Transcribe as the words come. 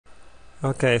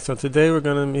Okay, so today we're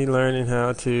going to be learning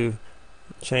how to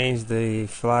change the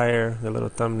flyer, the little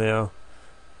thumbnail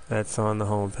that's on the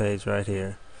home page right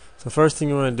here. So first thing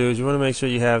you want to do is you want to make sure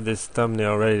you have this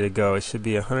thumbnail ready to go. It should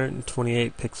be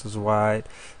 128 pixels wide.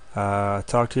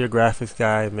 Talk to your graphics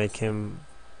guy and make him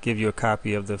give you a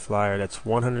copy of the flyer that's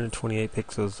 128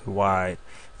 pixels wide.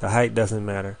 The height doesn't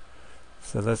matter.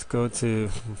 So let's go to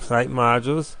Site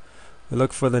Modules. We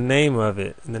look for the name of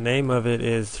it, and the name of it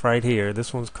is right here.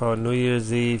 This one's called New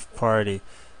Year's Eve Party.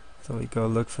 So we go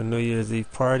look for New Year's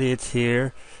Eve Party. It's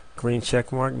here. Green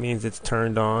check mark means it's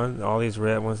turned on. All these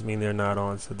red ones mean they're not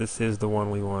on. So this is the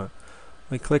one we want.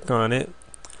 We click on it.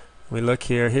 We look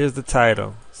here. Here's the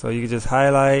title. So you can just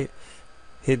highlight,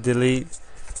 hit delete,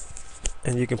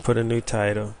 and you can put a new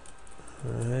title.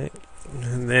 Alright.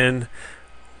 And then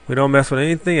we don't mess with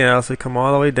anything else. We come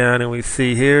all the way down and we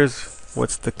see here's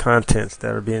what's the contents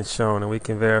that are being shown, and we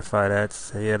can verify that.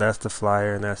 Say, yeah, that's the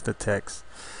flyer and that's the text.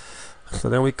 So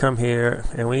then we come here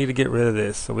and we need to get rid of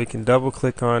this. So we can double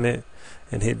click on it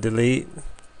and hit delete,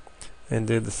 and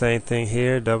do the same thing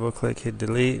here. Double click, hit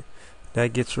delete.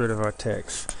 That gets rid of our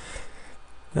text.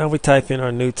 Now we type in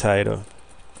our new title.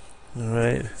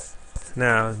 Alright.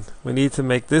 Now we need to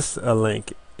make this a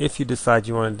link. If you decide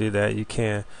you want to do that, you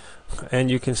can. And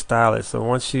you can style it. So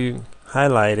once you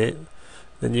highlight it,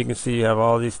 then you can see you have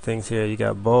all these things here. You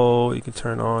got bold, you can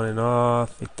turn on and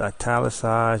off,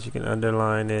 italicize, you can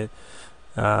underline it,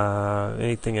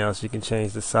 anything else. You can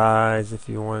change the size if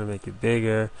you want to make it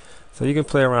bigger. So you can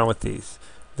play around with these.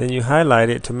 Then you highlight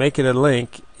it. To make it a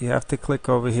link, you have to click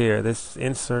over here, this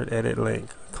insert edit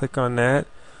link. Click on that,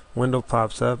 window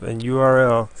pops up, and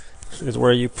URL is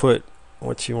where you put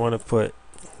what you want to put.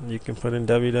 You can put in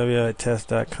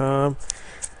www.test.com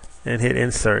and hit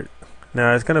insert.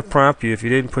 Now it's going to prompt you if you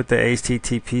didn't put the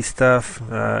HTTP stuff.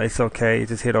 It's okay. You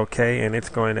just hit OK and it's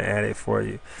going to add it for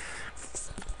you.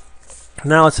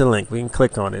 Now it's a link. We can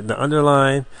click on it. The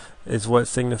underline is what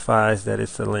signifies that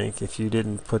it's a link if you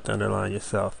didn't put the underline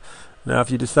yourself. Now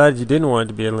if you decided you didn't want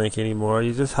it to be a link anymore,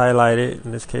 you just highlight it.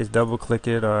 In this case, double click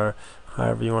it, or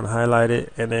however you want to highlight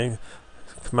it, and then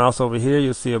mouse over here,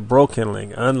 you'll see a broken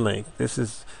link, unlink. This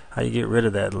is how you get rid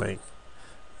of that link.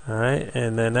 Alright,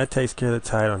 and then that takes care of the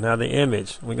title. Now the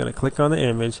image, we're going to click on the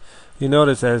image. You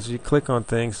notice as you click on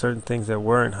things, certain things that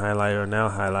weren't highlighted are now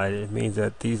highlighted. It means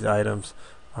that these items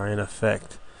are in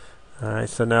effect. Alright,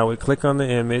 so now we click on the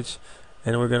image,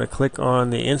 and we're going to click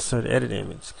on the insert edit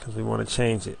image because we want to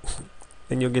change it.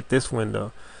 Then you'll get this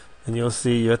window, and you'll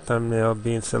see your thumbnail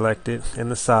being selected, and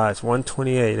the size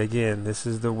 128. Again, this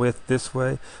is the width this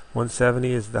way,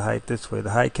 170 is the height this way.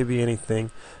 The height could be anything,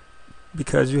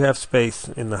 because you have space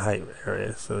in the height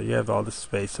area, so you have all the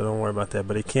space, so don't worry about that.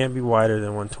 But it can't be wider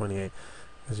than 128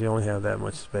 because you only have that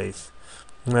much space.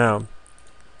 Now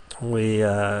we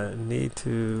need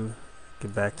to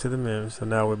get back to the menu. So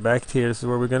now we're back here. This is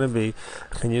where we're going to be,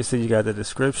 and you see you got the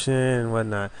description and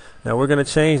whatnot. Now we're going to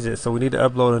change this, so we need to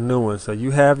upload a new one. So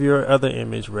you have your other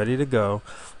image ready to go,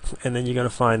 and then you're going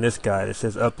to find this guy that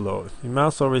says upload. You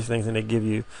mouse over these things and they give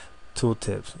you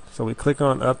tooltips. So we click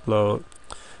on upload,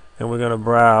 and we're going to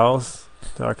browse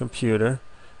to our computer,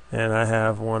 and I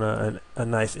have a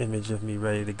nice image of me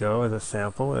ready to go as a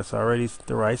sample. It's already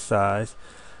the right size.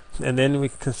 And then we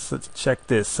can check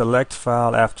this, select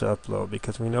file after upload,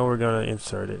 because we know we're going to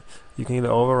insert it. You can either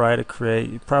overwrite or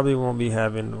create. You probably won't be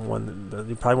having one,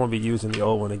 you probably won't be using the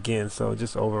old one again, so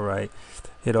just overwrite.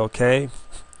 Hit OK,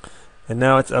 and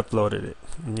now it's uploaded it.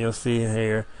 And you'll see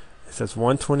here it says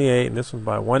 128, and this one's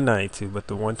by 192, but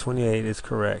the 128 is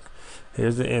correct.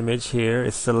 Here's the image here.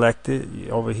 It's selected.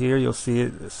 Over here you'll see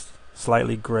it's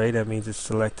slightly gray. That means it's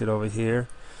selected over here.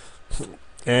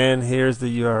 And here's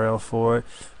the URL for it.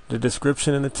 The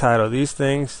description and the title. These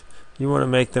things, you want to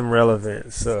make them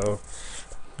relevant. So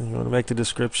you want to make the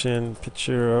description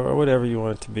picture or whatever you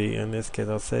want it to be. In this case,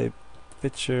 I'll say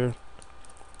picture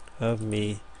of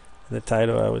me. And the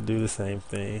title, I would do the same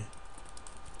thing.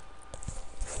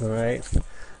 Alright.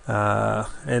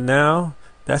 And now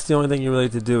that's the only thing you really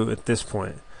need to do at this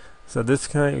point. So this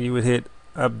kind, you would hit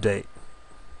update,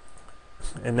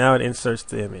 and now it inserts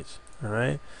the image.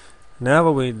 Alright. Now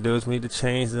what we need to do is we need to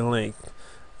change the link.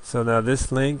 So now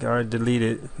this link, or delete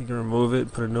it. You can remove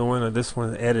it, put a new one, or this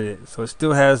one, edit it. So it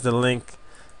still has the link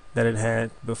that it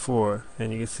had before,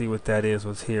 and you can see what that is.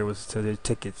 Was here was to the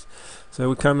tickets. So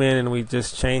we come in and we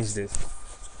just change this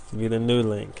to be the new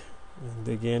link. And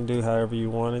again, do however you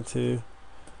want it to.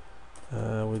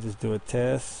 We'll just do a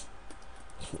test,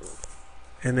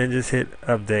 and then just hit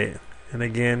update. And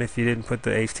again, if you didn't put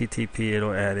the HTTP,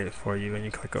 it'll add it for you, and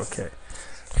you click OK.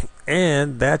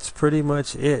 And that's pretty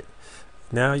much it.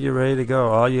 now you're ready to go.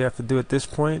 All you have to do at this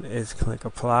point is click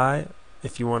apply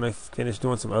if you want to finish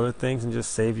doing some other things and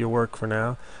just save your work for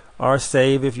now, or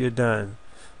save if you're done.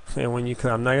 And when you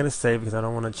click, I'm not going to save because I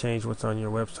don't want to change what's on your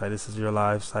website. This is your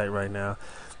live site right now.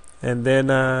 And then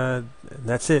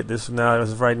that's it. This now,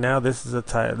 as of right now, this is a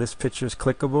title. This picture is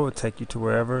clickable. It'll take you to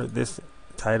wherever. This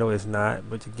title is not,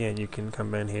 but again, you can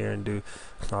come in here and do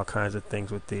all kinds of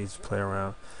things with these. Play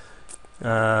around.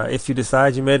 If you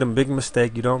decide you made a big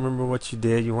mistake, you don't remember what you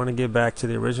did, you want to get back to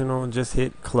the original, and just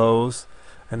hit close,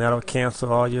 and that'll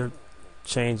cancel all your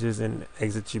changes and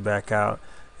exit you back out.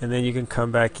 And then you can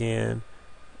come back in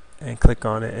and click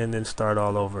on it and then start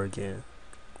all over again.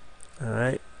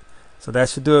 Alright, so that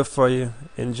should do it for you.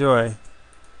 Enjoy.